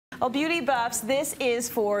Well, beauty buffs, this is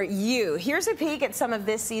for you. Here's a peek at some of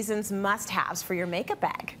this season's must-haves for your makeup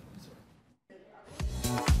bag.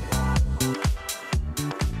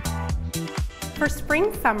 For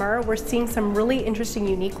spring, summer, we're seeing some really interesting,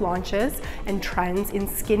 unique launches and trends in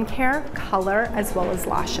skincare, color, as well as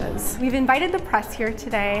lashes. We've invited the press here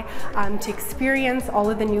today to experience all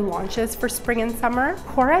of the new launches for spring and summer.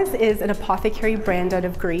 Korres is an apothecary brand out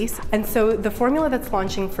of Greece, and so the formula that's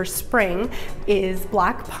launching for spring is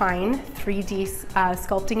Black Pine 3D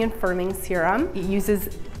Sculpting and Firming Serum. It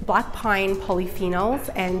uses black pine polyphenols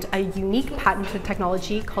and a unique patented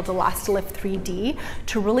technology called Elastilift 3D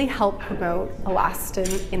to really help promote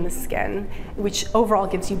elastin in the skin, which overall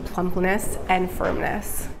gives you plumpness and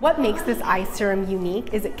firmness. What makes this eye serum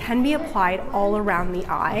unique is it can be applied all around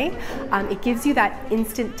the eye. It gives you that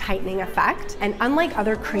instant tightening effect, and unlike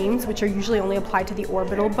other creams, which are usually only applied to the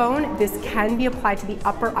orbital bone, this can be applied to the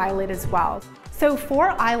upper eyelid as well. So for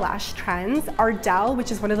eyelash trends, Ardell, which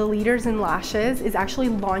is one of the leaders in lashes, is actually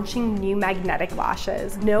launching new magnetic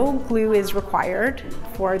lashes. No glue is required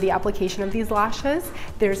for the application of these lashes.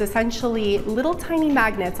 There's essentially little tiny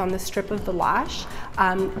magnets on the strip of the lash.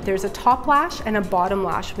 There's a top lash and a bottom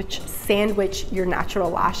lash which sandwich your natural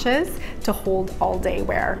lashes to hold all day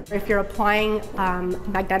wear. If you're applying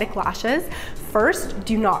magnetic lashes, first,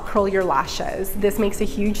 do not curl your lashes. This makes a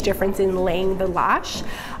huge difference in laying the lash.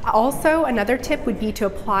 Also, another tip would be to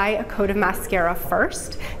apply a coat of mascara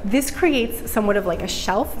first. This creates somewhat of like a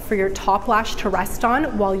shelf for your top lash to rest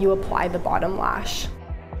on while you apply the bottom lash.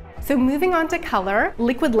 So moving on to color,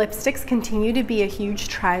 liquid lipsticks continue to be a huge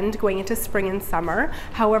trend going into spring and summer.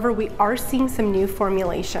 However, we are seeing some new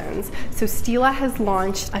formulations. So Stila has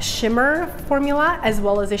launched a shimmer formula as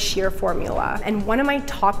well as a sheer formula. And one of my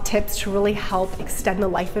top tips to really help extend the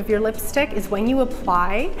life of your lipstick is when you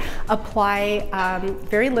apply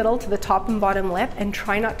very little to the top and bottom lip and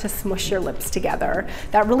try not to smush your lips together.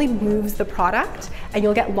 That really moves the product and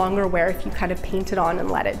you'll get longer wear if you kind of paint it on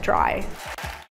and let it dry.